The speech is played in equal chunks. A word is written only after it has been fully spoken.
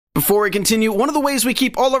Before we continue, one of the ways we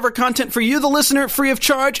keep all of our content for you, the listener, free of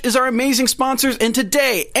charge is our amazing sponsors, and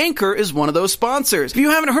today, Anchor is one of those sponsors. If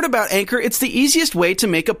you haven't heard about Anchor, it's the easiest way to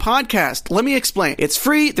make a podcast. Let me explain. It's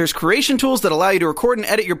free, there's creation tools that allow you to record and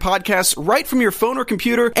edit your podcasts right from your phone or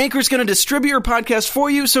computer. Anchor's going to distribute your podcast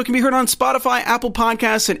for you so it can be heard on Spotify, Apple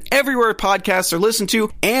Podcasts, and everywhere podcasts are listened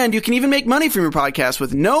to, and you can even make money from your podcast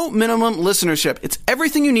with no minimum listenership. It's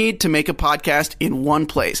everything you need to make a podcast in one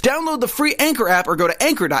place. Download the free Anchor app or go to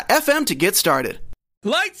anchor.fm to get started.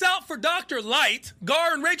 Lights out for Dr. Light.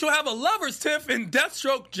 Gar and Rachel have a lover's tiff, and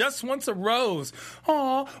Deathstroke just wants a rose.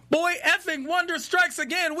 Aw, boy effing wonder strikes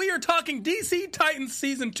again. We are talking DC Titans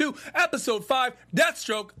Season 2, Episode 5,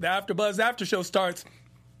 Deathstroke. The AfterBuzz After Show starts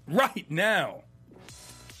right now.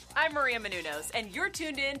 I'm Maria Menounos, and you're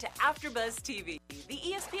tuned in to AfterBuzz TV, the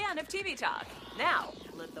ESPN of TV talk. Now,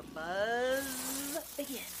 let the buzz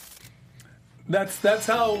begin. That's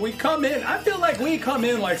how we come in. I feel like we come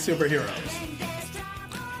in like superheroes.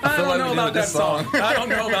 I don't know about that song. I don't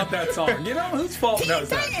know about that song. You know, whose fault was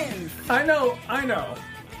that? I know.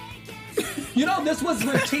 You know, this was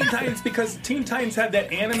with Teen Titans because Teen Titans had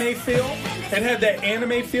that anime feel. It had that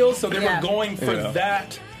anime feel, so they were going for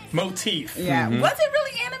that motif. Yeah. Mm-hmm. Was it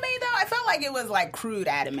really anime, though? I felt like it was, like, crude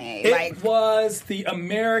anime. It was the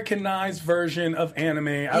Americanized version of anime.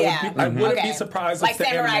 I wouldn't be surprised like if the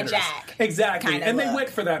Samurai animators. Jack. Exactly. And they went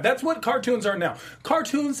for that. That's what cartoons are now.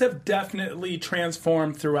 Cartoons have definitely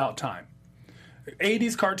transformed throughout time.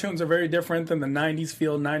 80s cartoons are very different than the 90s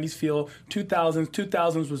feel.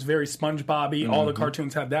 2000s was very SpongeBob-y. All the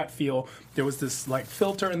cartoons had that feel. There was this like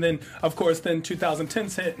filter, and then of course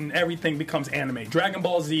 2010s hit and everything becomes anime. Dragon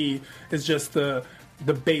Ball Z is just the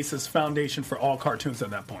basis foundation for all cartoons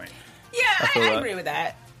at that point. Yeah, I agree with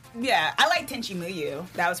that. Yeah, I like Tenchi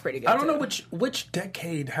Muyo. That was pretty good. I don't know which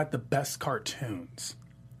decade had the best cartoons.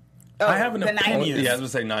 I have an opinion. Yeah, I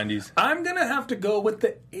was going to say 90s. I'm going to have to go with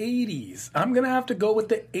the 80s. I'm going to have to go with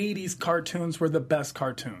the 80s cartoons were the best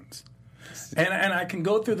cartoons. And I can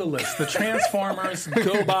go through the list. The Transformers,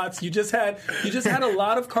 GoBots. You just had a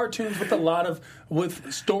lot of cartoons with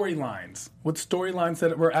storylines. With storylines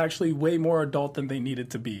that were actually way more adult than they needed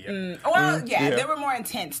to be. There were more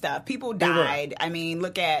intense stuff. People died. I mean,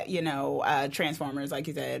 look at, Transformers, like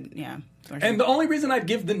you said. Yeah. And the only reason I'd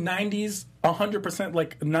give the 90s 100%,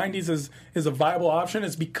 like 90s is a viable option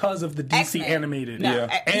is because of the DC X-Men. animated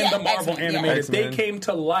and the Marvel X-Men, animated. X-Men. They came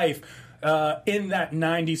to life in that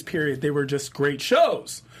 90s period. They were just great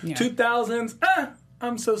shows. 2000s,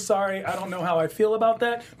 I'm so sorry. I don't know how I feel about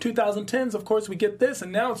that. 2010s, of course, we get this,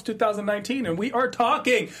 and now it's 2019, and we are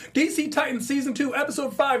talking DC Titans Season 2,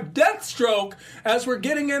 Episode 5, Deathstroke, as we're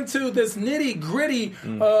getting into this nitty-gritty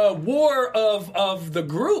war of the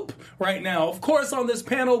group right now. Of course, on this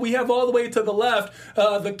panel, we have all the way to the left,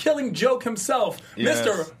 the Killing Joke himself, yes.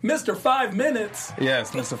 Mr. 5 Minutes. Yes,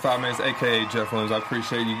 Mr. 5 Minutes, a.k.a. Jeff Williams. I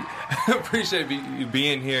appreciate you you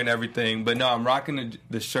being here and everything. But no, I'm rocking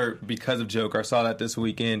the shirt because of Joker. I saw that this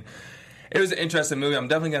weekend. It was an interesting movie. I'm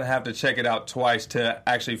definitely going to have to check it out twice to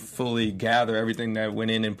actually fully gather everything that went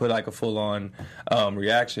in and put like a full-on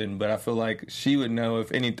reaction. But I feel like she would know,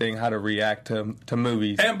 if anything, how to react to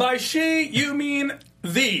movies. And by she, you mean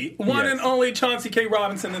the one and only Chauncey K.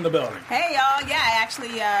 Robinson in the building. Hey, y'all. Yeah, I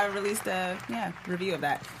actually released a review of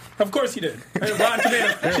that. Of course you did. Rotten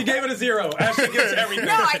Tomatoes. She gave it a 0. As she gives everything.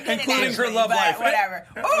 No, I didn't including actually, her love life. Whatever.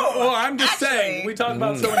 Well, I'm just saying. We talk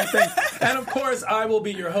about so many things. And of course, I will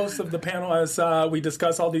be your host of the panel as we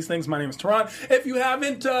discuss all these things. My name is Tehran. If you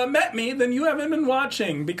haven't met me, then you haven't been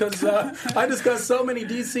watching, because I discuss so many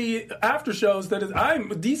DC after shows that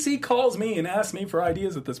DC calls me and asks me for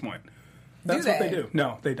ideas at this point. That's what they do.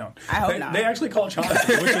 No, they don't. I hope not. They actually call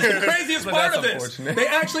Chauncey, which is the craziest part of this. They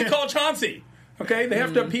actually call Chauncey. Okay, they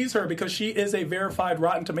have to appease her because she is a verified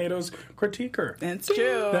Rotten Tomatoes critiquer. It's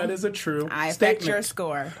true. That is a true I affect statement. your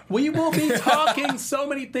score. We will be talking so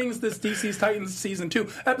many things this DC's Titans Season 2,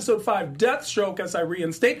 Episode 5, Deathstroke, as I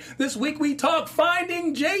reinstate. This week we talk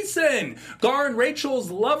Finding Jason, Gar and Rachel's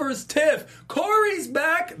Lover's Tiff, Corey's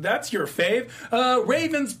back, that's your fave,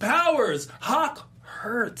 Raven's Powers, Hawk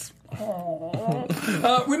Hurts.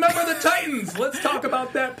 Remember the Titans. Let's talk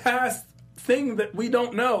about that past thing that we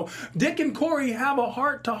don't know. Dick and Corey have a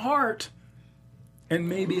heart-to-heart, and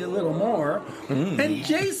maybe a little more. And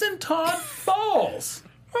Jason Todd falls.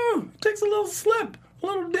 Takes a little slip, a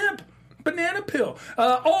little dip. Banana peel.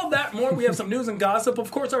 All that more. We have some news and gossip. Of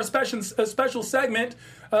course, our special segment,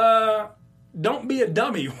 Don't Be a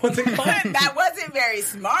Dummy. What's it called? That wasn't very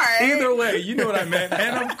smart. Either way, you know what I meant.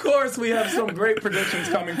 And of course, we have some great predictions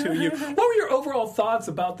coming to you. What were your overall thoughts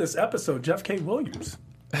about this episode, Jeff K. Williams?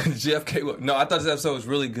 No, I thought this episode was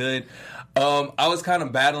really good. I was kind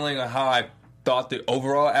of battling on how I thought the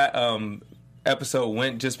overall episode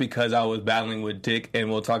went, just because I was battling with Dick, and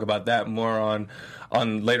we'll talk about that more on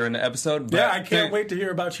later in the episode. But yeah, I can't wait to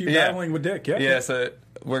hear about you battling with Dick. Yeah, so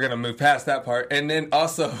we're going to move past that part. And then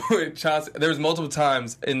also with Chauncey, there was multiple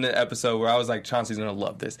times in the episode where I was like, Chauncey's going to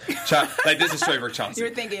love this. Like, this is straight for Chauncey.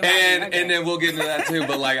 You're thinking about and then we'll get into that too.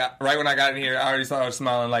 But like, right when I got in here, I already saw her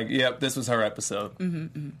smiling like, yep, this was her episode.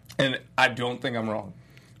 And I don't think I'm wrong.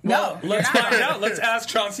 Well, let's find out. Let's ask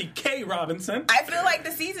Chauncey K. Robinson. I feel like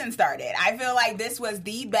the season started. I feel like this was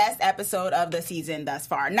the best episode of the season thus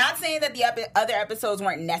far. Not saying that the other episodes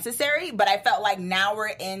weren't necessary, but I felt like now we're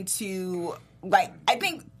into, like, I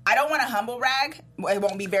think, I don't want to humble brag. It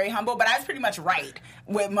won't be very humble, but I was pretty much right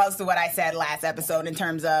with most of what I said last episode in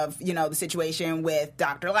terms of, you know, the situation with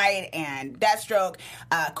Dr. Light and Deathstroke,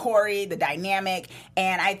 Corey, the dynamic.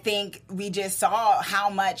 And I think we just saw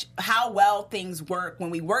how well things work when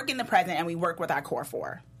we work in the present and we work with our core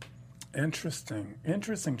four. Interesting.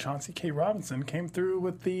 Chauncey K. Robinson came through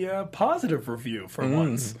with the positive review for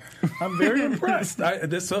once. I'm very impressed.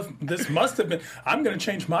 This must have been. I'm going to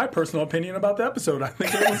change my personal opinion about the episode. I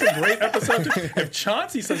think it was a great episode. If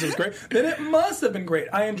Chauncey says it was great, then it must have been great.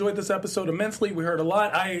 I enjoyed this episode immensely. We heard a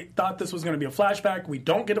lot. I thought this was going to be a flashback. We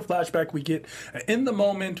don't get a flashback. We get in the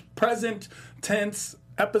moment, present tense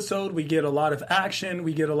episode. We get a lot of action,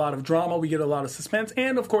 we get a lot of drama, we get a lot of suspense,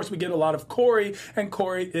 and of course we get a lot of Corey, and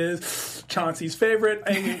Corey is Chauncey's favorite,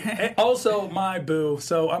 and also my boo.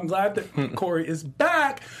 So I'm glad that Corey is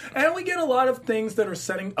back, and we get a lot of things that are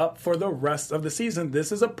setting up for the rest of the season.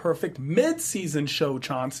 This is a perfect mid-season show,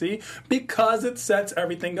 Chauncey, because it sets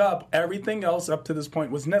everything up. Everything else up to this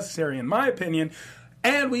point was necessary, in my opinion.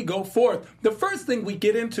 And we go forth. The first thing we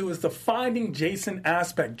get into is the finding Jason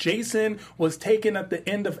aspect. Jason was taken at the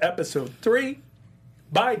end of episode 3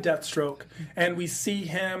 by Deathstroke, and we see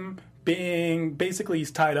him being, basically he's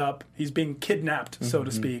tied up, he's being kidnapped, so to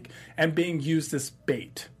speak, and being used as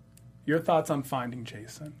bait. Your thoughts on finding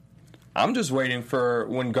Jason? I'm just waiting for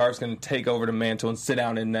when Garth's going to take over the mantle and sit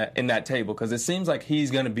down in that table, because it seems like he's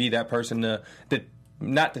going to be that person that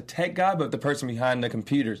not the tech guy, but the person behind the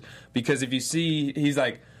computers. Because if you see, he's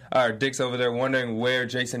like, Dick's over there wondering where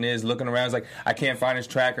Jason is, looking around. He's like, I can't find his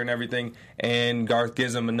tracker and everything. And Garth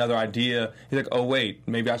gives him another idea. He's like, oh, wait,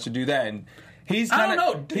 maybe I should do that. And I don't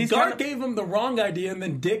know. Garth gave him the wrong idea, and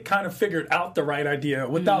then Dick kind of figured out the right idea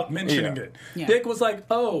without mentioning it. Yeah. Dick was like,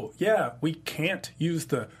 oh, yeah, we can't use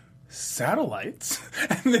the satellites,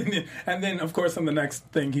 and then of course on the next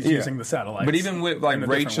thing he's using the satellites. But even with like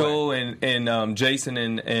Rachel and Jason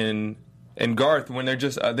and Garth, when they're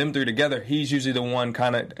just them three together, he's usually the one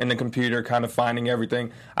kind of in the computer, kind of finding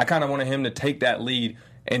everything. I kind of wanted him to take that lead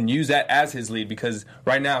and use that as his lead, because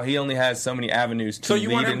right now he only has so many avenues to. So you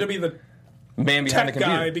want him to be the man behind the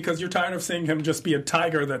computer guy, because you're tired of seeing him just be a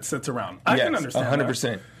tiger that sits around. I can understand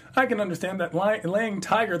 100%. I can understand that laying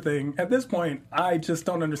tiger thing. At this point, I just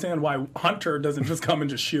don't understand why Hunter doesn't just come and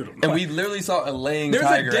just shoot him. And we literally saw a laying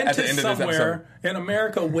tiger at the end of this episode. There's a dentist somewhere in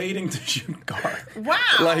America waiting to shoot Garth. Wow.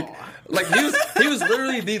 Like he was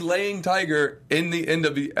literally the laying tiger in the end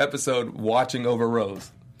of the episode watching over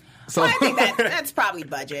Rose. So I think that's probably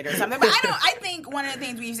budget or something. But I think one of the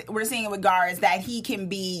things we're seeing with Gar is that he can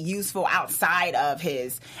be useful outside of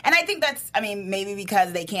his. And I think that's, maybe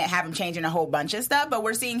because they can't have him changing a whole bunch of stuff, but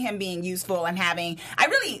we're seeing him being useful and having. I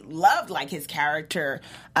really loved his character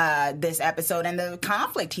this episode and the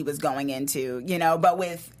conflict he was going into, But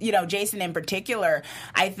with Jason in particular,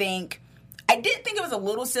 I did think it was a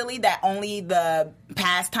little silly that only the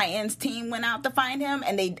past Titans team went out to find him,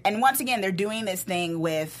 and once again they're doing this thing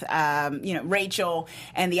with Rachel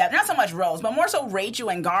and the other, not so much Rose, but more so Rachel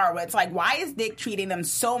and Gar. Where it's like, why is Dick treating them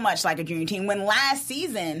so much like a junior team when last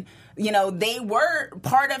season they were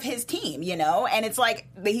part of his team, and it's like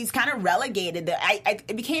he's kind of relegated.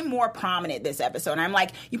 It became more prominent this episode. And I'm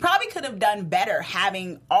like, you probably could have done better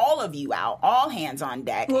having all of you out, all hands on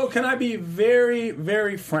deck. Well, can I be very,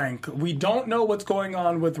 very frank? We don't know what's going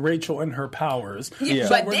on with Rachel and her powers. Yeah.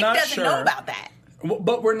 But Dick doesn't know about that.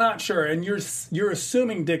 But we're not sure, and you're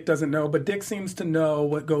assuming Dick doesn't know, but Dick seems to know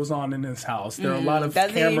what goes on in his house. There are a lot of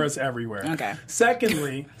cameras everywhere. Okay.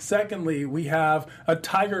 Secondly, we have a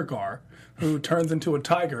Tiger Gar who turns into a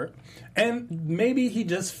tiger, and maybe he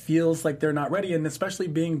just feels like they're not ready, and especially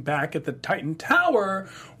being back at the Titan Tower,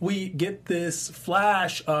 we get this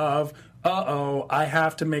flash of, I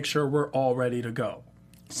have to make sure we're all ready to go.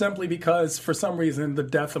 simply because, for some reason, the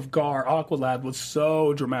death of Gar, Aqualad, was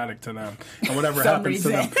so dramatic to them. And whatever happens to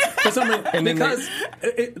them. For some reason. Because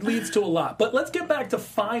it leads to a lot. But let's get back to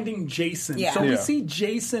finding Jason. Yeah. So we see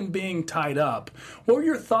Jason being tied up. What were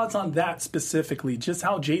your thoughts on that specifically? Just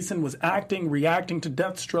how Jason was acting, reacting to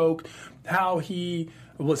Deathstroke, how he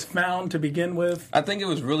was found to begin with? I think it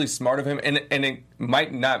was really smart of him, and it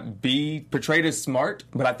might not be portrayed as smart,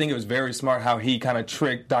 but I think it was very smart how he kind of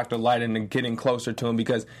tricked Dr. Light into getting closer to him,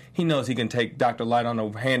 because he knows he can take Dr. Light on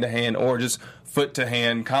a hand-to-hand or just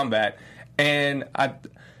foot-to-hand combat. And I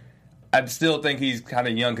still think he's kind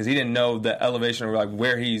of young, because he didn't know the elevation or like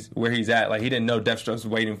where he's at. Like, he didn't know Deathstroke's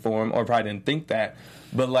waiting for him, or probably didn't think that.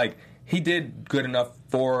 But like, he did good enough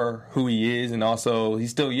for who he is, and also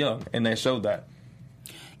he's still young, and they showed that.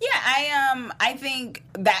 Yeah, I think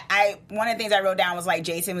that one of the things I wrote down was like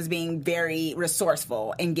Jason was being very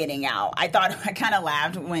resourceful in getting out. I kind of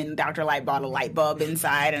laughed when Dr. Light bought a light bulb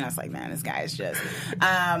inside, and I was like, man, this guy is just.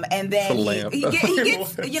 And then he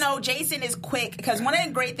gets, Jason is quick, because one of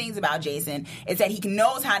the great things about Jason is that he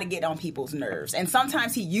knows how to get on people's nerves, and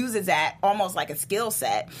sometimes he uses that almost like a skill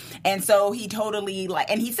set. And so he totally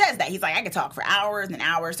and he says that he's like, I could talk for hours and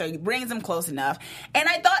hours. So he brings him close enough, and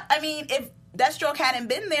I thought, if Deathstroke hadn't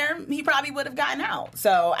been there, he probably would have gotten out.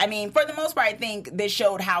 So, for the most part, I think this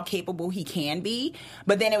showed how capable he can be.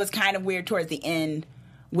 But then it was kind of weird towards the end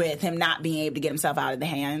with him not being able to get himself out of the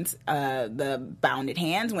hands, the bounded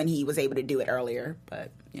hands, when he was able to do it earlier.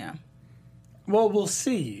 But, yeah. Well, we'll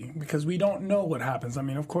see, because we don't know what happens.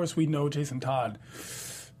 Of course, we know Jason Todd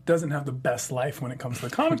doesn't have the best life when it comes to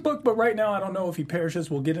the comic book, but right now I don't know if he perishes.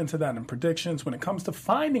 We'll get into that in predictions. When it comes to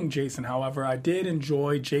finding Jason, however, I did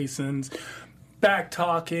enjoy Jason's back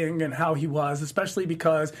talking and how he was, especially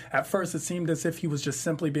because at first it seemed as if he was just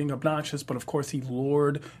simply being obnoxious, but of course he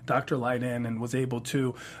lured Dr. Light in and was able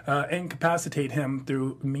to incapacitate him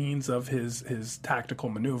through means of his tactical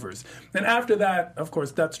maneuvers. And after that, of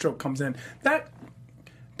course, Deathstroke comes in.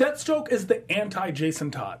 Deathstroke is the anti-Jason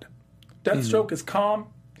Todd. Deathstroke is calm.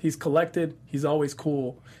 He's collected. He's always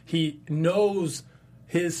cool. He knows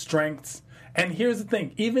his strengths. And here's the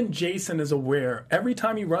thing. Even Jason is aware. Every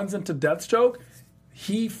time he runs into Deathstroke,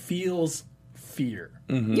 he feels fear.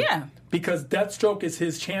 Mm-hmm. Yeah. Because Deathstroke is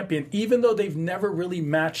his champion, even though they've never really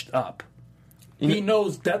matched up. He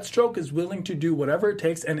knows Deathstroke is willing to do whatever it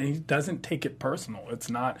takes, and he doesn't take it personal.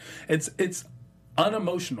 It's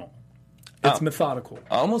unemotional. It's methodical.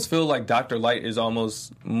 I almost feel like Dr. Light is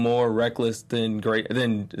almost more reckless than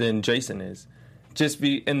Jason is. Just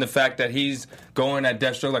in the fact that he's going at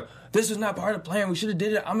Deathstroke like, this is not part of the plan, we should have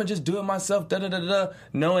did it, I'm going to just do it myself, da-da-da-da.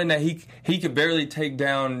 Knowing that he could barely take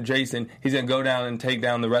down Jason, he's going to go down and take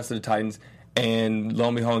down the rest of the Titans, and lo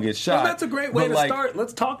and behold, gets shot. Well, that's a great way to start.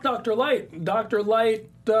 Let's talk Dr. Light. Dr. Light,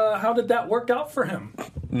 how did that work out for him?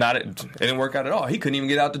 It didn't work out at all. He couldn't even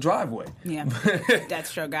get out the driveway. Yeah,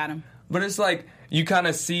 Deathstroke got him. But it's like, you kind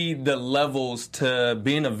of see the levels to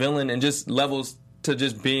being a villain and just levels to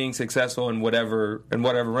just being successful in whatever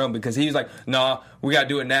realm, because he's like, nah, we got to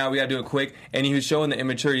do it now, we got to do it quick. And he was showing the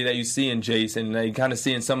immaturity that you see in Jason, and that you kind of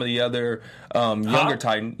see in some of the other younger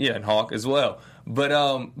Titans, and Hawk as well. But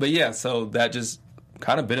yeah, so that just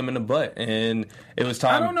kind of bit him in the butt, and it was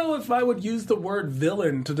time. I don't know if I would use the word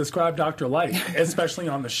villain to describe Dr. Light, especially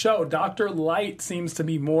on the show. Dr. Light seems to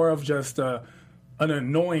be more of just an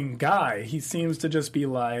annoying guy. He seems to just be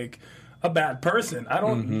like a bad person.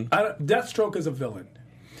 Deathstroke is a villain.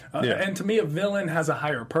 And to me, a villain has a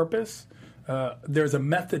higher purpose. There's a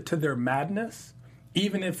method to their madness,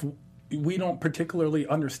 even if we don't particularly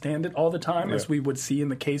understand it all the time, as we would see in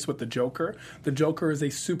the case with the Joker. The Joker is a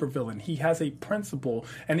supervillain. He has a principle,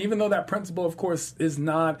 and even though that principle, of course, is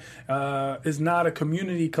not a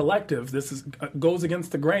community collective, this goes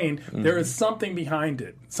against the grain. Mm-hmm. There is something behind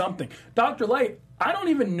it. Something. Dr. Light, I don't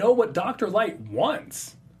even know what Dr. Light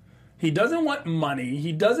wants. He doesn't want money.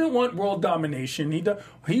 He doesn't want world domination.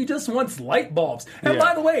 He just wants light bulbs. And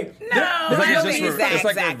by the way, I don't think it's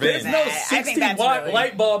like there's no 60-watt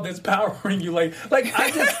light bulb that's powering you.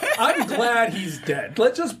 I'm glad he's dead.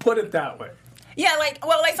 Let's just put it that way. Yeah, like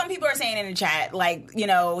some people are saying in the chat,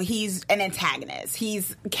 he's an antagonist.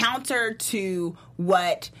 He's counter to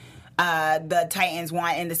what the Titans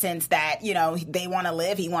want, in the sense that, they want to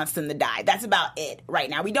live, he wants them to die. That's about it right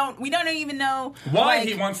now. We don't even know why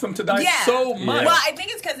he wants them to die so much. Well, I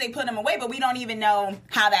think it's because they put him away, but we don't even know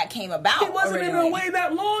how that came about. He wasn't even away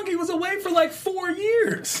that long. He was away for 4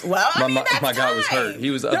 years. Well, my guy was hurt. He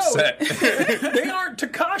was upset. They aren't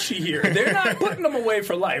Kakashi here. They're not putting him away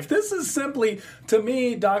for life. This is simply, to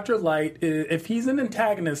me, Dr. Light, if he's an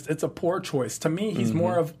antagonist, it's a poor choice. To me, he's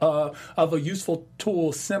more of a useful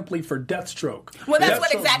tool simply for Deathstroke. Well, that's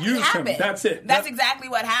what Deathstroke exactly used happened. Him. That's it. That's exactly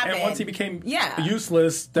what happened. And once he became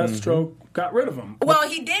useless, Deathstroke got rid of him. Well,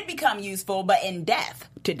 he did become useful, but in death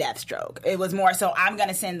to Deathstroke. It was more so, I'm going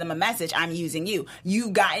to send them a message. I'm using you.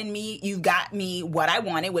 You've got me what I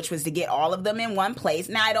wanted, which was to get all of them in one place.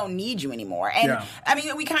 Now I don't need you anymore. And I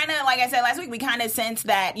mean, we kind of, like I said last week, we kind of sensed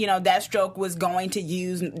that, Deathstroke was going to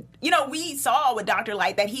use, we saw with Dr.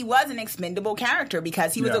 Light that he was an expendable character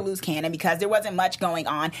because he was a loose cannon, because there wasn't much going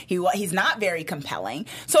on. He's not very compelling.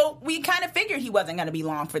 So we kind of figured he wasn't going to be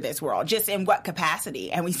long for this world, just in what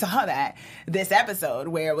capacity. And we saw that this episode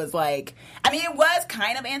where it was like, I mean, it was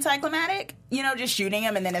kind of anticlimactic, just shooting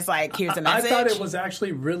him and then it's like, here's a message. I thought it was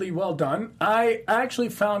actually really well done. I actually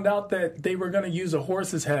found out that they were going to use a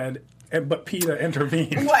horse's head, but PETA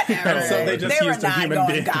intervened. Whatever. So they just used a human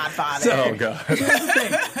being. Godfather. So, oh, God. Here's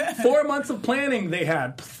the thing. 4 months of planning they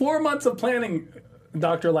had. 4 months of planning,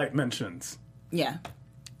 Dr. Light mentions. Yeah.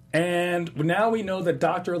 And now we know that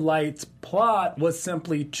Dr. Light's plot was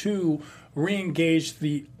simply to re-engage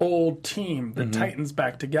the old team, the Titans,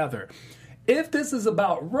 back together. If this is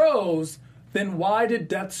about Rose, then why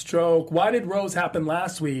did Rose happen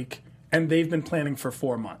last week, and they've been planning for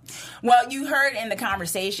 4 months? Well, you heard in the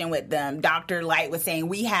conversation with them, Dr. Light was saying,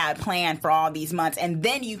 we had planned for all these months, and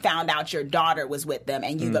then you found out your daughter was with them,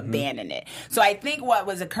 and you've abandoned it. So I think what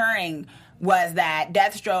was occurring was that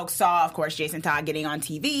Deathstroke saw, of course, Jason Todd getting on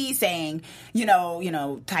TV saying,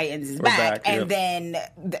 Titans is back. And then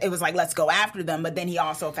it was like, let's go after them. But then he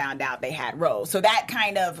also found out they had Rose. So that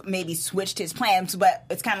kind of maybe switched his plans. But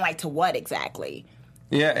it's kind of like, to what exactly?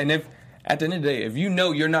 Yeah, and if at the end of the day, if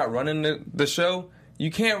you're not running the show, you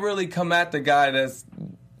can't really come at the guy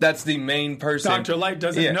that's the main person. Dr. Light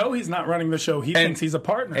doesn't know he's not running the show. He thinks he's a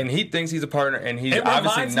partner. And he thinks he's a partner, and he's it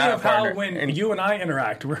obviously not a partner. It reminds me of how when you and I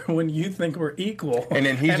interact, when you think we're equal. And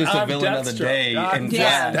then he's just a villain of the day. And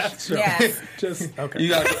Yes. Just, okay. You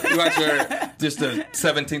got your just the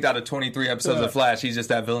 17th out of 23 episodes of Flash. He's just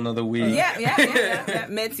that villain of the week. Yeah.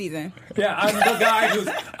 Mid-season. Yeah,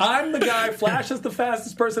 I'm the guy, Flash is the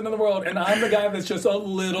fastest person in the world, and I'm the guy that's just a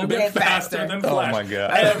little bit faster than Flash. Oh, my God.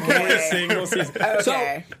 Every single season.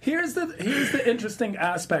 Okay. So, here's the interesting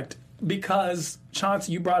aspect, because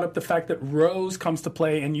Chauncey, you brought up the fact that Rose comes to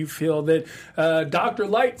play, and you feel that Dr.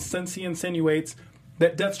 Light, since he insinuates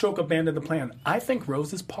that Deathstroke abandoned the plan, I think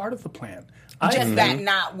Rose is part of the plan. That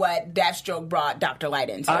not what Deathstroke brought Dr.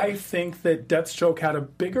 Light into. I think that Deathstroke had a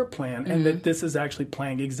bigger plan, and that this is actually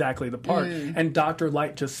playing exactly the part. And Dr.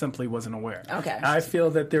 Light just simply wasn't aware. Okay. I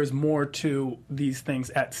feel that there's more to these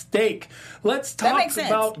things at stake. Let's talk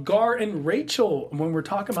about Gar and Rachel when we're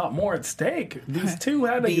talking about more at stake. These two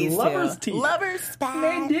had a lover's team. Lovers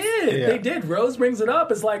spat. They did. Yeah. They did. Rose brings it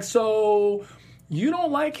up. It's like, so you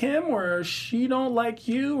don't like him, or she don't like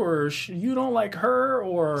you, or you don't like her,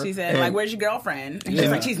 or... She said, where's your girlfriend? And she's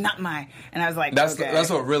like, she's not mine. And I was like, that's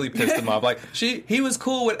what really pissed him off. Like, he was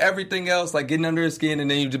cool with everything else, like getting under his skin,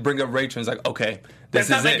 and then you just bring up Rachel, and it's like, okay, that's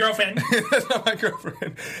not my girlfriend. That's not my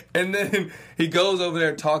girlfriend. And then he goes over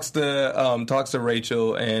there, talks to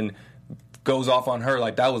Rachel, and goes off on her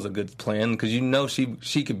like that was a good plan, because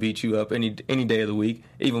she could beat you up any day of the week,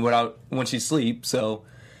 even when she sleeps. So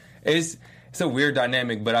it's a weird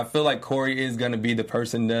dynamic, but I feel like Corey is going to be the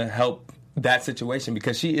person to help that situation,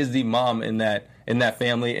 because she is the mom in that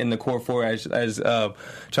family, in the core four, as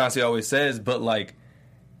Chauncey always says. But like,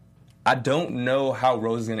 I don't know how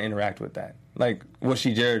Rose is going to interact with that. Like, was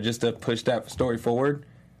she there just to push that story forward,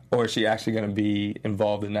 or is she actually going to be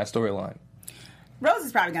involved in that storyline? Rose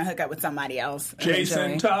is probably going to hook up with somebody else.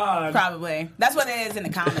 Jason Todd. Probably. That's what it is in the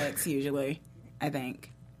comics usually, I think.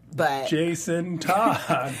 But Jason Todd.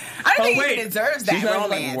 I don't think he deserves that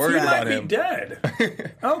romance. Worried about he him. Might be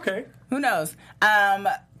dead. Okay. Who knows?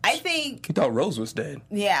 I think... He thought Rose was dead.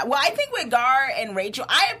 Yeah. Well, I think with Gar and Rachel,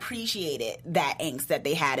 I appreciated that angst that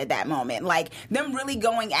they had at that moment. Like, them really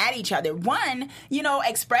going at each other. One,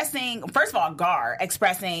 expressing... First of all, Gar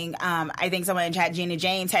expressing... I think someone in chat, Gina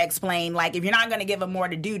James, had explained, like, if you're not going to give him more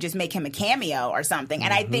to do, just make him a cameo or something.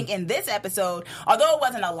 And I think in this episode, although it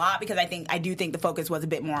wasn't a lot, because I do think the focus was a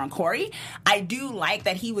bit more on Corey, I do like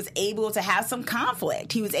that he was able to have some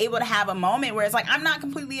conflict. He was able to have a moment where it's like, I'm not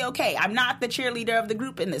completely okay. I'm not the cheerleader of the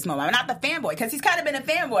group in this moment. I'm not the fanboy, because he's kind of been a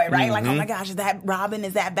fanboy, right? Like, oh my gosh, is that Robin?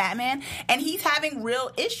 Is that Batman? And he's having real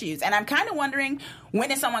issues. And I'm kind of wondering,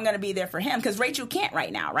 when is someone going to be there for him? Because Rachel can't right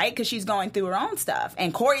now, right? Because she's going through her own stuff.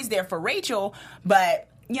 And Corey's there for Rachel, but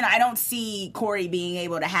I don't see Corey being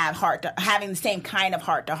able to have having the same kind of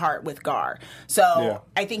heart-to-heart with Gar. So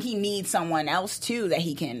I think he needs someone else, too, that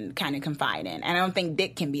he can kind of confide in. And I don't think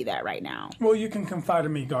Dick can be that right now. Well, you can confide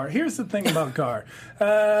in me, Gar. Here's the thing about Gar.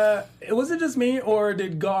 Was it just me, or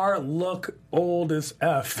did Gar look old as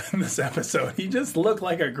F in this episode? He just looked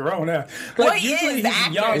like a grown F. Well, usually he's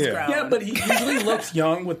young. Yeah, but he usually looks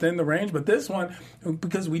young within the range. But this one,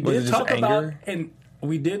 because we did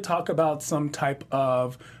talk about some type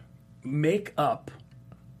of makeup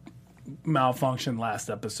malfunction last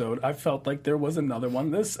episode. I felt like there was another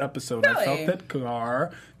one this episode. Really? I felt that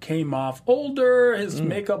Gar came off older. His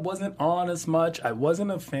makeup wasn't on as much. I wasn't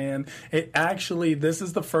a fan. This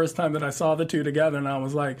is the first time that I saw the two together, and I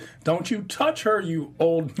was like, don't you touch her, you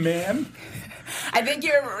old man. I think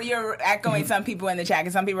you're echoing some people in the chat,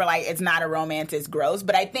 because some people are like, it's not a romance, it's gross.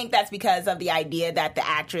 But I think that's because of the idea that the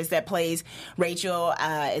actress that plays Rachel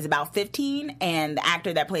is about 15, and the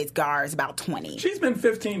actor that plays Gar is about 20. She's been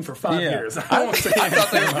 15 for 5 years. I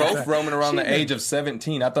thought they were both roaming around the age of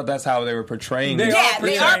 17. I thought that's how they were portraying it.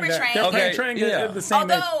 They are portraying it the same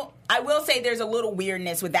age. I will say there's a little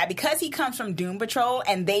weirdness with that, because he comes from Doom Patrol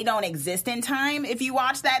and they don't exist in time. If you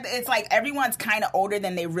watch that, it's like everyone's kind of older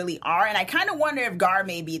than they really are, and I kind of wonder if Gar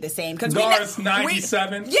may be the same. Because Gar's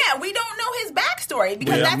 97. We don't know his backstory,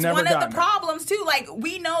 because that's one of the problems too. Like,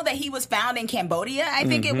 we know that he was found in Cambodia, I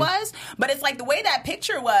think it was, but it's like the way that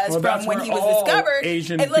picture was from when he was discovered.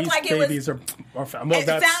 Asian it looked like it was. Are found. Well, it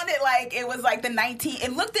sounded like it was like the 19.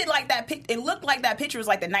 It looked like that. It looked like that picture was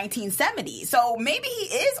like the 1970s. So maybe he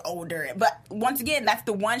is older. But once again, that's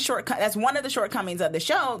that's one of the shortcomings of the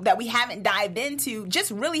show that we haven't dived into.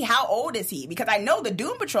 Just really, how old is he? Because I know the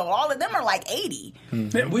Doom Patrol, all of them are like 80.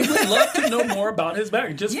 We would love to know more about his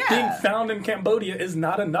background. Just being found in Cambodia is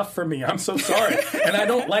not enough for me. I'm so sorry, and I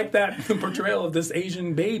don't like that portrayal of this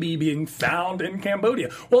Asian baby being found in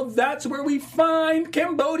Cambodia. Well, that's where we find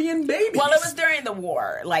Cambodian babies. Well, it was during the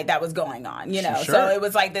war, like, that was going on, Sure. So it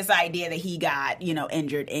was like this idea that he got,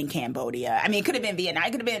 injured in Cambodia. I mean, it could have been Vietnam.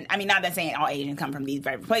 It could have been, not that saying all Asians come from these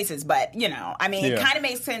very places, but, it kind of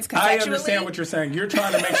makes sense conceptually. I understand what you're saying. You're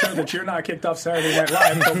trying to make sure that you're not kicked off Saturday Night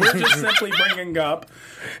Live, but we're just simply bringing up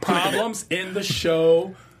problems in the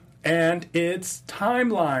show and its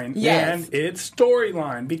timeline and its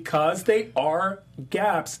storyline, because they are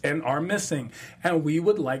gaps and are missing, and we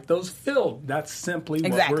would like those filled. That's simply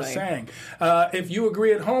what we're saying. If you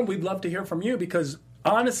agree at home, we'd love to hear from you, because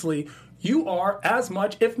honestly, you are as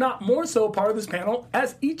much, if not more so, part of this panel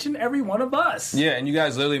as each and every one of us. Yeah, and you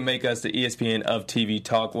guys literally make us the ESPN of TV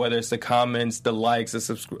talk, whether it's the comments, the likes,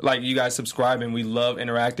 you guys subscribing. We love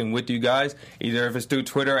interacting with you guys, either if it's through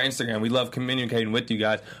Twitter or Instagram. We love communicating with you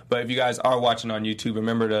guys. But if you guys are watching on YouTube,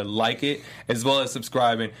 remember to like it as well as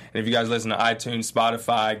subscribing. And if you guys listen to iTunes,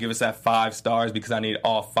 Spotify, give us that 5 stars, because I need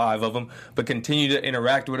all 5 of them. But continue to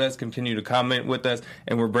interact with us, continue to comment with us,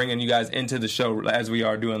 and we're bringing you guys into the show as we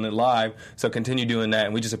are doing it live. So continue doing that,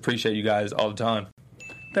 and we just appreciate you guys all the time.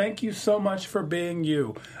 Thank you so much for being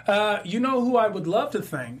you. You know who I would love to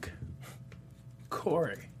thank?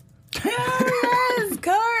 Corey. Yes,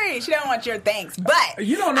 Corey. She don't want your thanks, but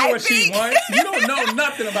you don't know what she wants. You don't know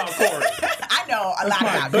nothing about Corey. I know a lot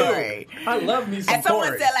about Corey. I love me some Corey. As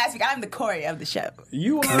someone said last week, I'm the Corey of the show.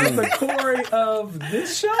 You are the Corey of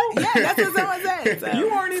this show? Yeah, that's what someone said. So. You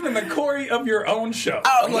aren't even the Corey of your own show.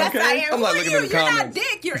 Oh, yes, I am. I'm not looking at the comments. You're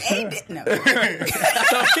not Dick. You're a Dick. No. So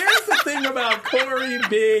here's the thing about Corey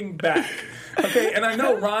being back. Okay, and I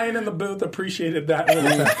know Ryan in the booth appreciated that a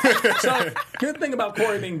little bit. So here's the thing about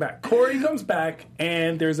Corey being back. Corey comes back,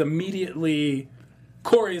 and there's immediately...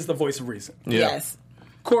 Corey is the voice of reason. Yeah. Yes.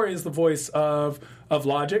 Corey is the voice of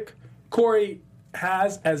logic. Corey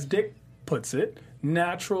has, as Dick puts it,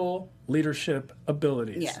 natural leadership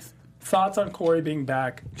abilities. Yes. Thoughts on Corey being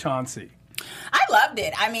back, Chauncey? I loved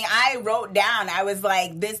it. I mean, I wrote down, I was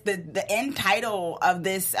like, the end title of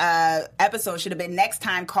this episode should have been Next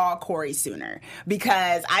Time Call Corey Sooner,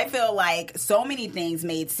 because I feel like so many things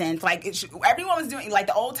made sense. Like, everyone was doing, like,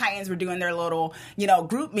 the old Titans were doing their little,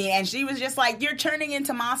 group meeting, and she was just like, you're turning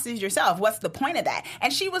into monsters yourself. What's the point of that?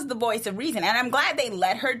 And she was the voice of reason. And I'm glad they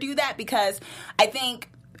let her do that, because I think...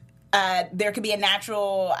 there could be a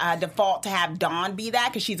natural default to have Dawn be that,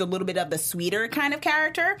 because she's a little bit of the sweeter kind of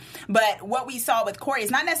character. But what we saw with Corey is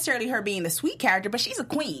not necessarily her being the sweet character, but she's a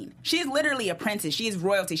queen. She is literally a princess. She is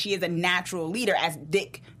royalty. She is a natural leader, as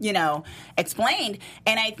Dick, explained.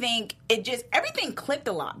 And I think everything clicked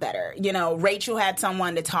a lot better. Rachel had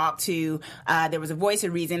someone to talk to. There was a voice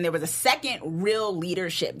of reason. There was a second real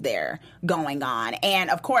leadership there going on. And,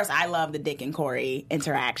 of course, I love the Dick and Corey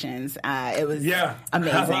interactions. It was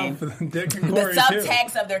amazing. Dick and The Corey,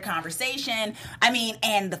 subtext of their conversation. I mean,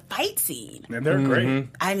 and the fight scene. And they're great.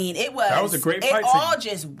 I mean, That was a great fight It all scene.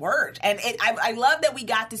 just worked, and I love that we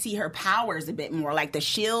got to see her powers a bit more, like the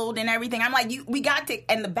shield and everything. I'm like, we got to,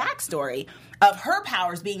 and the backstory of her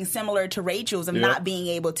powers being similar to Rachel's, of not being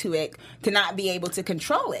able to not be able to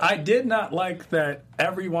control it. I did not like that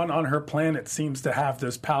everyone on her planet seems to have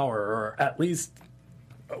this power, or at least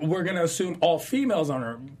we're going to assume all females on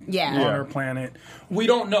her planet. We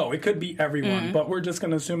don't know. It could be everyone, but we're just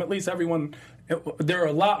going to assume at least everyone. There are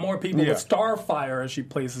a lot more people with Starfire, as she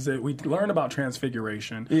places it. We learn about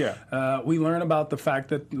Transfiguration. We learn about the fact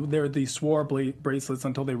that they're these swore bracelets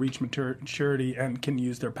until they reach maturity and can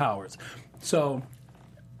use their powers. So,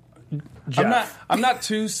 Jeff. I'm not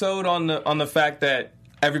too sold on the fact that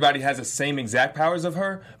everybody has the same exact powers of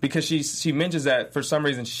her, because she mentions that for some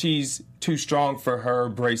reason she's too strong for her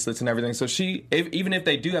bracelets and everything. So even if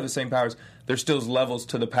they do have the same powers, there's still levels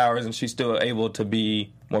to the powers, and she's still able to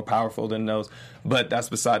be more powerful than those. But that's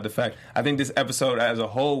beside the fact. I think this episode as a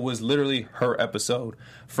whole was literally her episode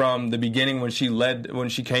from the beginning, when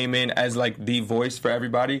she came in as like the voice for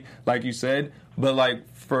everybody, like you said. But like,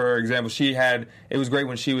 for example, it was great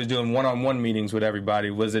when she was doing one-on-one meetings with everybody.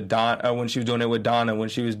 Was it when she was doing it with Donna, when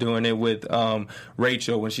she was doing it with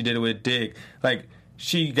Rachel, when she did it with Dick? Like,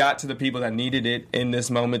 she got to the people that needed it in this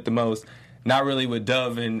moment the most. Not really with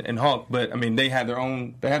Dove and Hulk, but I mean, they had their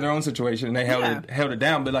own situation, and they held it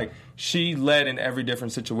down. But like, she led in every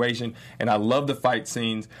different situation, and I love the fight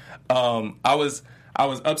scenes. I was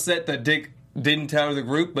upset that Dick didn't tell the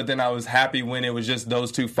group, but then I was happy when it was just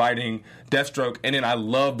those two fighting Deathstroke. And then I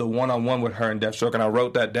loved the one-on-one with her and Deathstroke, and I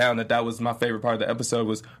wrote that down, that was my favorite part of the episode,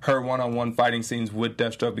 was her one-on-one fighting scenes with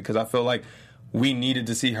Deathstroke, because I feel like we needed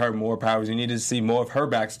to see her more powers. We needed to see more of her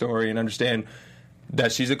backstory and understand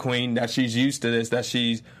that she's a queen, that she's used to this, that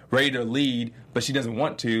she's ready to lead, but she doesn't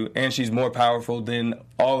want to, and she's more powerful than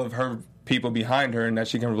all of her people behind her, and that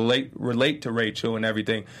she can relate to Rachel and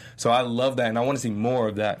everything. So I love that, and I want to see more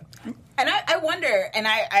of that. And I wonder, and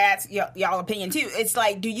I ask y'all opinion too. It's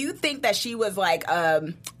like, do you think that she was like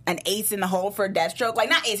an ace in the hole for Deathstroke? Like,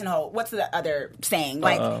 not ace in the hole. What's the other saying?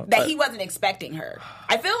 Like, that he wasn't expecting her.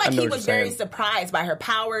 I feel like he was very surprised by her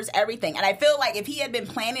powers, everything. And I feel like if he had been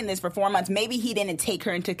planning this for 4 months, maybe he didn't take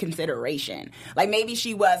her into consideration. Like, maybe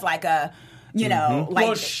she was like a, like,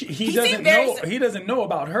 well, he doesn't know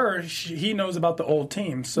about her. He knows about the old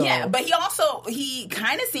team. So yeah, but he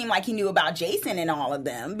kind of seemed like he knew about Jason and all of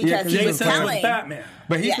them, because he was Jason telling Batman.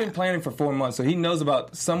 But he's been planning for 4 months, so he knows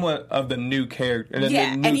about somewhat of the new character.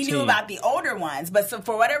 And he knew about the older ones. But so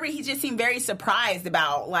for whatever, he just seemed very surprised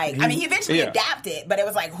about, like, he eventually adapted, but it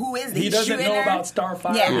was like, who is this? He doesn't know about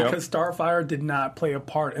Starfire because Starfire did not play a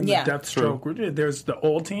part in the Deathstroke. There's the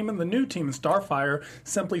old team and the new team, and Starfire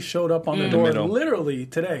simply showed up on the door literally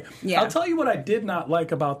today. I'll tell you what I did not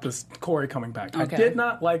like about this Corey coming back. I did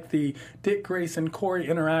not like the Dick Grayson Corey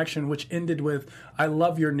interaction, which ended with, "I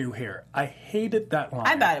love your new hair." I hated that line.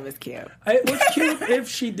 I thought it was cute. It was cute if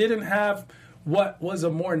she didn't have what was a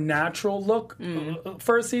more natural look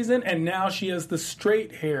first season, and now she has the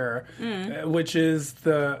straight hair, which is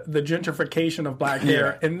the gentrification of black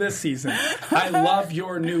hair in this season. I love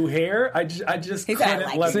your new hair. I just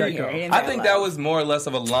couldn't let that go. I think that was more or less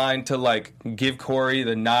of a line to like give Corey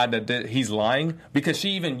the nod that he's lying, because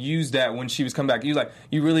she even used that when she was coming back. You like,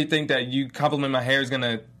 you really think that you compliment my hair is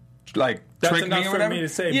gonna like that's trick enough me or for whatever? me to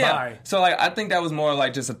say bye. So like, I think that was more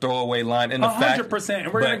like just a throwaway line. And 100%.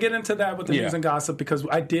 And we're going to get into that with the news and gossip, because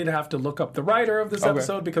I did have to look up the writer of this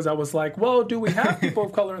episode, because I was like, well, do we have people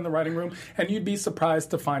of color in the writing room? And you'd be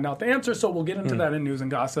surprised to find out the answer. So we'll get into that in news and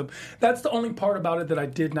gossip. That's the only part about it that I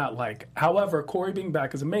did not like. However, Corey being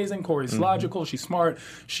back is amazing. Corey's logical. She's smart.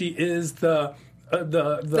 She is the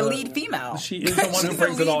lead female. She is the one who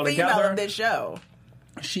brings it all together. Of this show.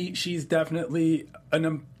 She's definitely an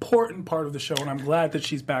important part of the show, and I'm glad that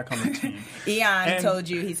she's back on the team. Eon told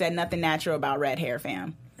you, he said nothing natural about red hair,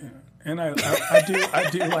 fam. And I do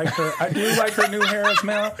like her. I do like her new hair as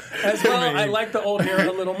well. I like the old hair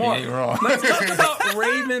a little more. Yeah, you're wrong. Let's talk about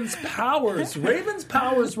Raven's powers. Raven's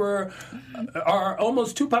powers are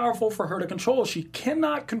almost too powerful for her to control. She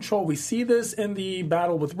cannot control. We see this in the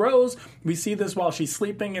battle with Rose. We see this while she's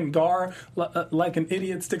sleeping, and Gar, like an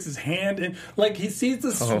idiot, sticks his hand in. Like, he sees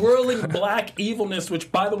the swirling black evilness,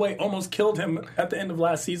 which, by the way, almost killed him at the end of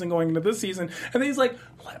last season going into this season. And then he's like,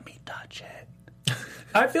 let me touch it. I feel like, Gar, did you get her consent? Let's talk about Raven's powers. Okay. Raven's powers were almost too powerful for her to control. She cannot control. We see this in the battle with Rose. We see this while she's sleeping, and Gar, like an idiot, sticks his hand in. Like, he sees the swirling black evilness, which, by the way, almost killed him at the end of last season going into this season. And then he's like, let me touch it.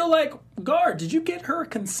 I feel like, Gar, did you get her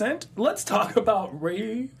consent? Let's talk about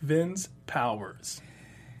Raven's powers.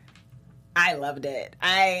 I loved it.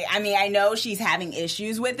 I mean, I know she's having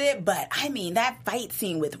issues with it, but I mean, that fight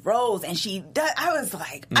scene with Rose, and I was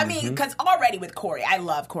like, I mean, because already with Corey, I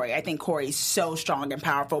love Corey. I think Corey's so strong and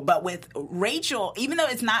powerful. But with Rachel, even though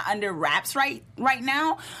it's not under wraps right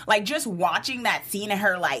now, like just watching that scene and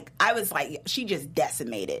her, like, I was like, she just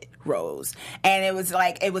decimated Rose. And it was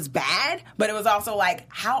like, it was bad, but it was also like,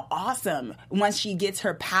 how awesome once she gets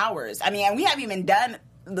her powers. I mean, and we haven't even done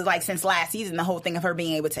like since last season, the whole thing of her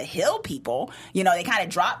being able to heal people, you know, they kind of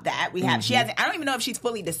dropped that. She hasn't, I don't even know if she's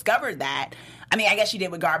fully discovered that. I mean, I guess she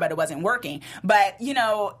did with Gar, but it wasn't working. But, you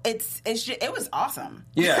know, it was awesome.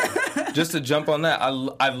 Yeah. Just to jump on that,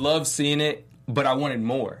 I love seeing it, but I wanted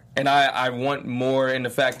more. And I want more in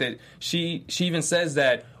the fact that she even says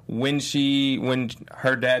that when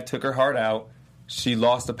her dad took her heart out, she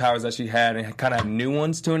lost the powers that she had and kind of had new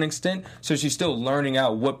ones to an extent. So she's still learning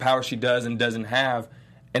out what power she does and doesn't have.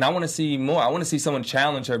 And I want to see more. I want to see someone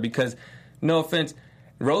challenge her because, no offense,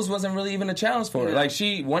 Rose wasn't really even a challenge for her. Like,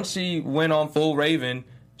 once she went on full Raven,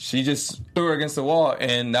 she just threw her against the wall,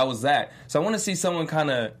 and that was that. So I want to see someone kind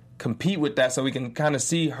of compete with that so we can kind of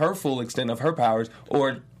see her full extent of her powers,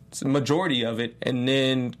 or majority of it, and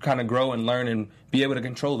then kind of grow and learn and be able to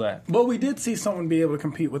control that. Well, we did see someone be able to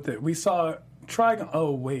compete with it. We saw Trigon.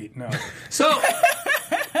 Oh, wait, no. So...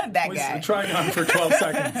 that guy. Trigon for 12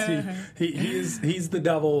 seconds. He's the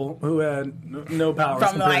devil who had no powers.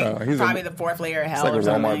 From probably the fourth layer of hell. It's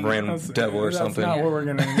like or a Walmart brand devil or something. That's not what we're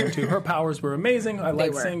going to get into. Her powers were amazing. I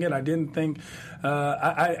liked seeing it. I didn't think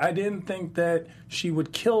I didn't think that she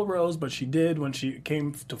would kill Rose, but she did when she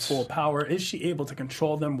came to full power. Is she able to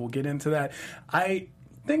control them? We'll get into that. I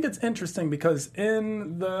think it's interesting because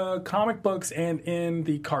in the comic books and in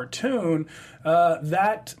the cartoon,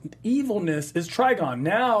 that evilness is Trigon.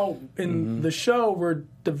 Now, in the show, we're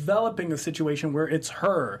developing a situation where it's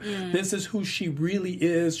her. This is who she really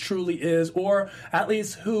is, truly is, or at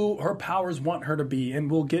least who her powers want her to be.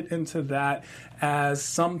 And we'll get into that as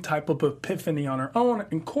some type of epiphany on her own.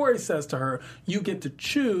 And Corey says to her, you get to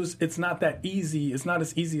choose. It's not that easy. It's not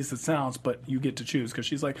as easy as it sounds, but you get to choose. Because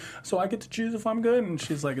she's like, so I get to choose if I'm good? And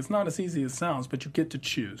she's like, it's not as easy as it sounds, but you get to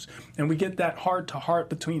choose. And we get that heart-to-heart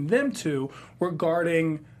between them two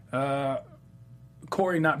regarding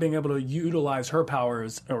Corey not being able to utilize her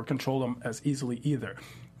powers or control them as easily either.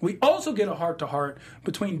 We also get a heart-to-heart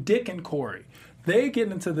between Dick and Corey. They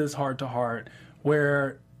get into this heart-to-heart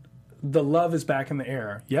where the love is back in the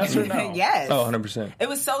air. Yes or no? Yes. Oh, 100%. It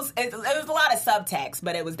was it was a lot of subtext,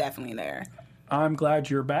 but it was definitely there. I'm glad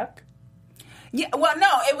you're back. Yeah, well, no,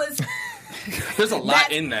 it was... There's a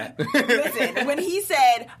lot in that. Listen, when he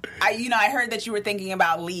said, I heard that you were thinking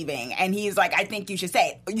about leaving, and he's like, I think you should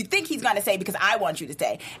stay. You think he's going to say, because I want you to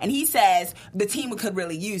stay. And he says, the team could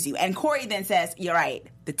really use you. And Corey then says, you're right,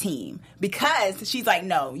 the team. Because she's like,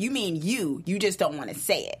 no, you mean you just don't want to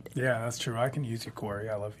say it. Yeah, that's true. I can use you, Corey.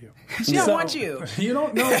 I love you. She don't want you. You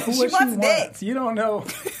don't know who she wants Dick. You don't know.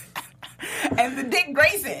 And the Dick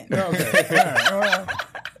Grayson. Okay. All right.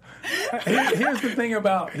 Here's the thing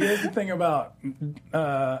about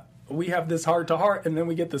we have this heart-to-heart, and then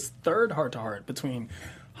we get this third heart-to-heart between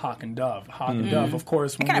Hawk and Dove. Hawk and Dove, of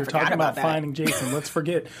course, when we're talking about finding Jason, let's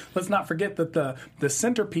not forget that the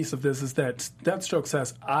centerpiece of this is that Deathstroke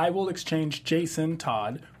says, I will exchange Jason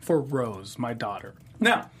Todd for Rose, my daughter.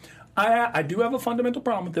 Now, I do have a fundamental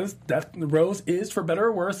problem with this. Rose is, for better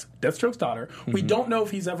or worse, Deathstroke's daughter. We don't know if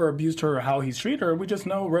he's ever abused her or how he's treated her. We just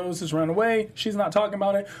know Rose has run away. She's not talking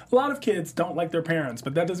about it. A lot of kids don't like their parents,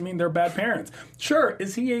 but that doesn't mean they're bad parents. Sure,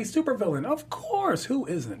 is he a supervillain? Of course. Who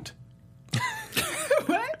isn't?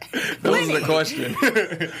 What? That was the question.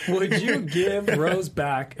 Would you give Rose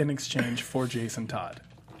back in exchange for Jason Todd?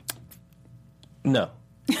 No.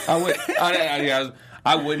 I would.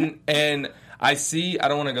 I wouldn't. And I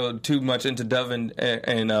don't want to go too much into Dove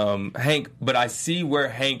and Hank, but I see where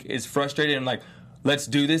Hank is frustrated and like, let's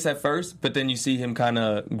do this at first, but then you see him kind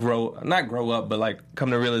of not grow up, but like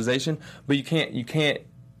come to realization. But you can't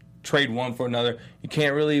trade one for another. You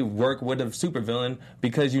can't really work with a supervillain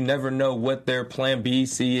because you never know what their plan B,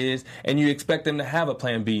 C is, and you expect them to have a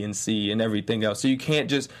plan B and C and everything else. So you can't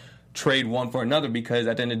just trade one for another because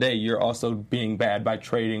at the end of the day, you're also being bad by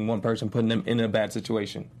trading one person, putting them in a bad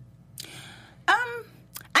situation.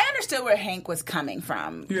 I understood where Hank was coming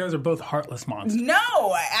from. You guys are both heartless monsters. No,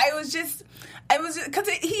 I was because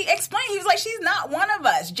he explained, he was like, she's not one of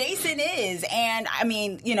us. Jason is. And I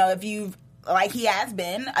mean, if you've like he has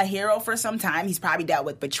been a hero for some time. He's probably dealt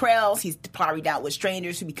with betrayals. He's probably dealt with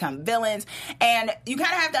strangers who become villains. And you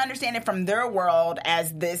kind of have to understand it from their world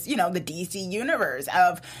as this, the DC universe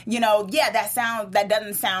of, that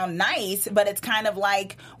doesn't sound nice, but it's kind of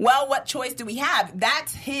like, well, what choice do we have?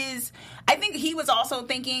 That's his. I think he was also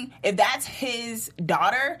thinking, if that's his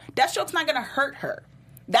daughter, Deathstroke's not going to hurt her.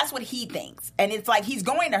 That's what he thinks. And it's like he's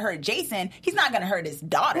going to hurt Jason. He's not going to hurt his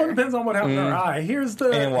daughter. Well, it depends on what happened to her eye. Here's the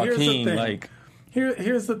and Joaquin, thing.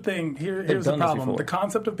 Here's the thing. Here's the problem. The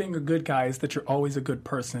concept of being a good guy is that you're always a good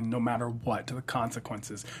person no matter what the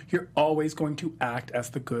consequences. You're always going to act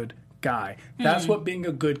as the good guy. That's what being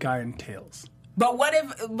a good guy entails. But what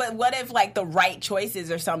if like the right choices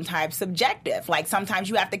are sometimes subjective? Like sometimes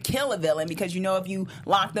you have to kill a villain because if you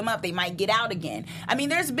lock them up, they might get out again. I mean,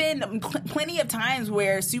 there's been plenty of times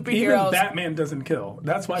where superheroes. Even Batman doesn't kill.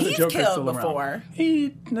 That's why the Joker's still around. Before.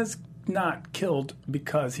 He has not killed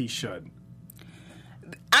because he should.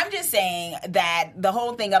 I'm just saying that the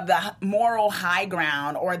whole thing of the moral high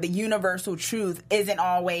ground or the universal truth isn't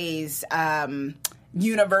always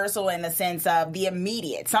universal in the sense of the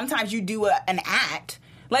immediate. Sometimes you do an act.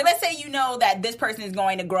 Like, let's say that this person is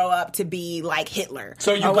going to grow up to be like Hitler.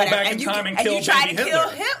 So you go back in time and kill Hitler. And you try to kill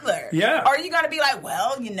Hitler. Yeah. Or you're going to be like,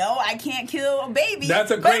 well, I can't kill a baby.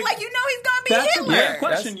 That's a great... But, he's going to be Hitler. That's a great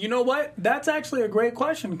question. You know what? That's actually a great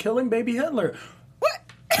question. Killing baby Hitler. What?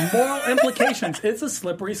 Moral implications. It's a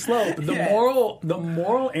slippery slope. The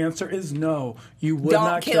moral answer is no. You would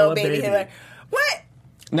not kill a baby Hitler. What?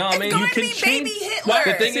 No, I mean, you can change. Baby Hitler. Well,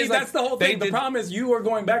 the thing is, that's the whole thing. The problem is you are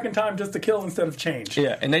going back in time just to kill instead of change.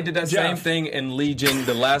 Yeah, and they did that same thing in Legion.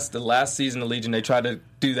 The last season of Legion, they tried to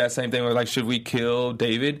do that same thing. Where like, should we kill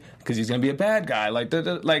David because he's going to be a bad guy? Like,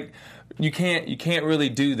 you can't really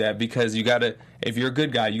do that because you got to. If you're a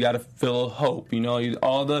good guy, you got to feel hope.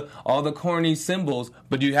 All the corny symbols,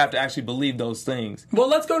 but you have to actually believe those things. Well,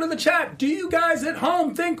 let's go to the chat. Do you guys at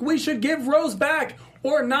home think we should give Rose back?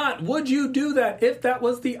 Or not? Would you do that if that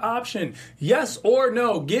was the option? Yes or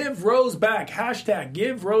no? Give Rose back. #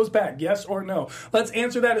 give Rose back. Yes or no? Let's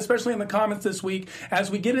answer that, especially in the comments this week. As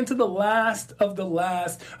we get into the last of the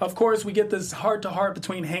last, of course, we get this heart-to-heart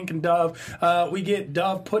between Hank and Dove. We get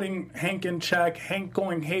Dove putting Hank in check, Hank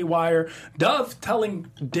going haywire, Dove telling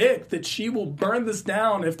Dick that she will burn this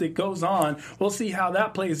down if it goes on. We'll see how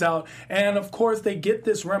that plays out. And, of course, they get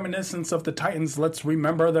this reminiscence of the Titans. Let's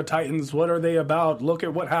remember the Titans. What are they about? Look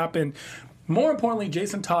at what happened. More importantly,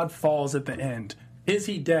 Jason Todd falls at the end. Is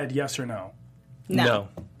he dead, yes or no? No.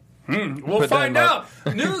 We'll find out.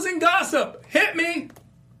 News and gossip. Hit me.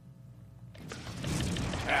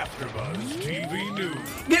 AfterBuzz TV News.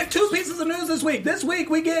 Get 2 pieces of news this week. This week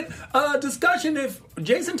we get a discussion if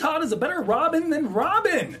Jason Todd is a better Robin than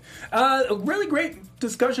Robin. A really great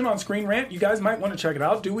discussion on Screen Rant. You guys might want to check it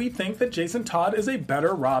out. Do we think that Jason Todd is a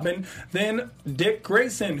better Robin than Dick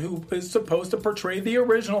Grayson, who is supposed to portray the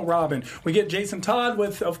original Robin? We get Jason Todd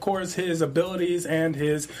with, of course, his abilities and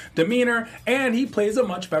his demeanor, and he plays a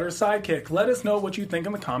much better sidekick. Let us know what you think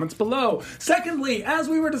in the comments below. Secondly, as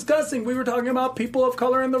we were discussing, we were talking about people of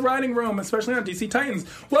color in the writing room, especially on DC Titans.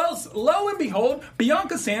 Well, lo and behold,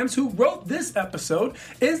 Bianca Sams, who wrote this episode,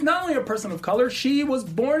 is not only a person of color, she was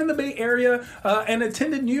born in the Bay Area and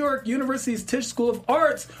attended New York University's Tisch School of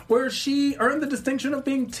Arts, where she earned the distinction of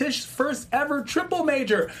being Tisch's first ever triple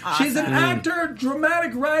major. Awesome. She's an actor,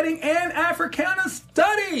 dramatic writing, and Africana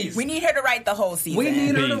studies. We need her to write the whole season. We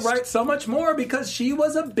need her to write so much more because she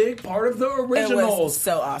was a big part of the originals. It was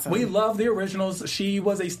so awesome. We love the originals. She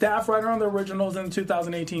was a staff writer on the originals in the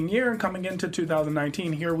 2018 year, and coming into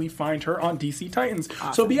 2019, here we find her on DC Titans.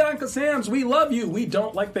 Awesome. So Bianca Sams, we love you. We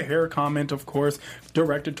don't like the hair comment, of course,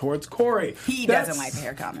 directed towards Corey. He doesn't like the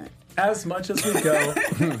hair comment. As much as we go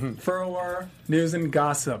for our news and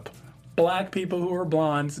gossip. Black people who are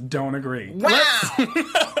blondes don't agree.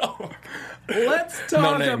 Wow! Let's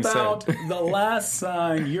talk about the last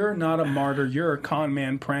sign. You're not a martyr. You're a con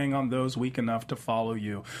man preying on those weak enough to follow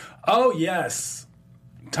you. Oh, yes.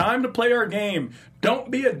 Time to play our game.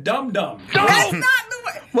 Don't be a dum-dum. That's not the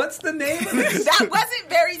way. What's the name of this? That wasn't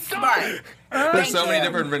very smart. There's so many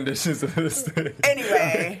different renditions of this thing.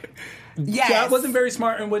 Anyway. Yes. That wasn't very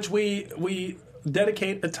smart, in which we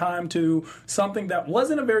dedicate a time to something that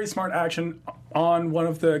wasn't a very smart action on one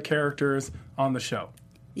of the characters on the show.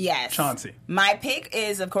 Yes. Chauncey. My pick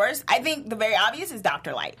is, of course, I think the very obvious is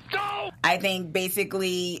Dr. Light. No! I think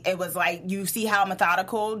basically it was like, you see how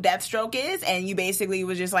methodical Deathstroke is, and you basically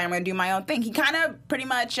was just like, I'm going to do my own thing. He kind of pretty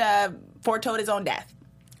much foretold his own death.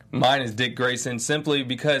 Mine is Dick Grayson, simply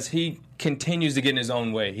because he continues to get in his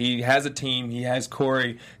own way. He has a team. He has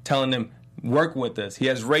Corey telling them, work with us. He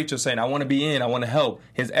has Rachel saying, I want to be in. I want to help.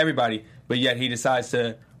 He has everybody. but yet he decides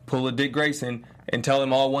to pull a Dick Grayson and tell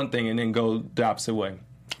him all one thing and then go the opposite way.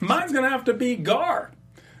 Mine's going to have to be Gar.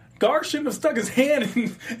 Gar shouldn't have stuck his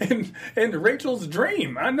hand in Rachel's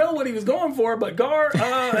dream. I know what he was going for, but Gar,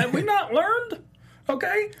 have we not learned?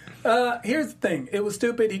 Okay? Here's the thing. It was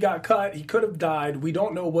stupid. He got cut. He could have died. We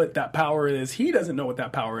don't know what that power is. He doesn't know what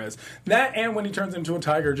that power is. That and when he turns into a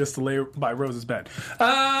tiger just to lay by Rose's bed.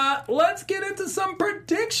 Let's get into some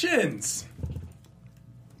predictions.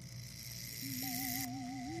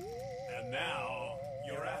 And now,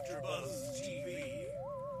 your AfterBuzz TV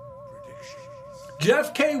predictions.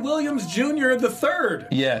 Jeff K. Williams Jr. the third.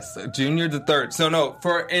 Yes, Junior the third. So no,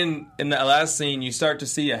 in the last scene, you start to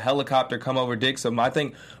see a helicopter come over Dick. So I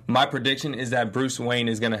think my prediction is that Bruce Wayne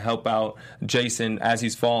is going to help out Jason as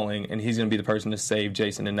he's falling, and he's going to be the person to save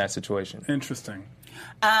Jason in that situation. Interesting.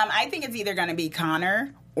 I think it's either going to be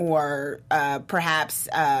Connor or perhaps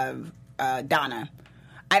Donna.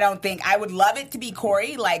 I would love it to be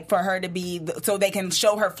Corey, like for her to be, so they can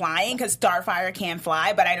show her flying because Starfire can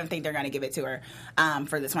fly, but I don't think they're going to give it to her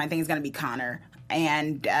for this one. I think it's going to be Connor.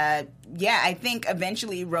 And I think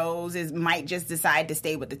eventually Rose might just decide to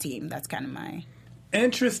stay with the team. That's kind of my...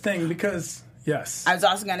 Interesting because, yes. I was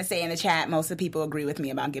also going to say in the chat, most of the people agree with me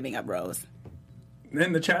about giving up Rose.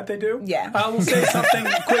 In the chat they do? Yeah. I will say something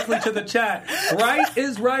quickly to the chat. Right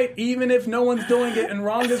is right even if no one's doing it, and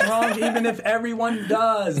wrong is wrong even if everyone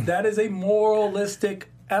does. That is a moralistic,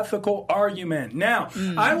 ethical argument. Now,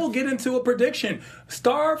 I will get into a prediction.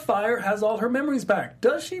 Starfire has all her memories back.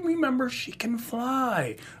 Does she remember she can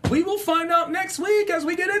fly? We will find out next week as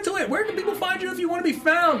we get into it. Where can people find you if you want to be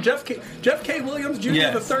found? Jeff K. Williams Jr.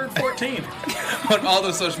 Yes. the third 14. On all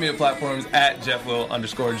the social media platforms at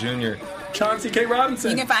JeffWill_Jr. Chauncey K.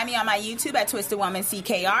 Robinson. You can find me on my YouTube at Twisted Woman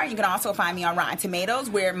CKR. You can also find me on Rotten Tomatoes,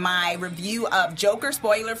 where my review of Joker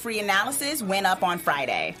spoiler-free analysis went up on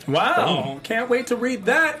Friday. Wow. Can't wait to read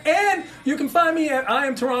that. And you can find me at I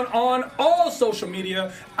Am Tehran on all social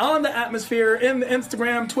media, on the Atmosphere, in the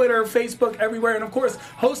Instagram, Twitter, Facebook, everywhere. And, of course,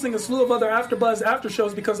 hosting a slew of other AfterBuzz after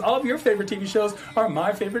shows because all of your favorite TV shows are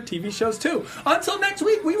my favorite TV shows, too. Until next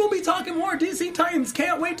week, we will be talking more DC Titans.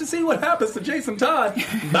 Can't wait to see what happens to Jason Todd.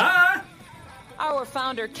 Bye. Our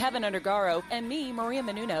founder, Kevin Undergaro, and me, Maria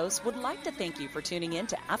Menounos, would like to thank you for tuning in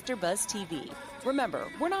to AfterBuzz TV. Remember,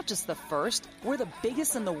 we're not just the first, we're the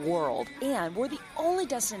biggest in the world, and we're the only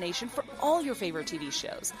destination for all your favorite TV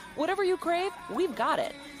shows. Whatever you crave, we've got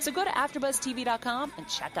it. So go to AfterBuzzTV.com and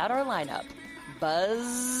check out our lineup.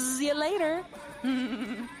 Buzz you later.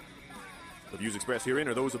 The views expressed herein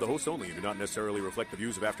are those of the hosts only and do not necessarily reflect the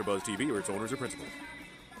views of AfterBuzz TV or its owners or principals.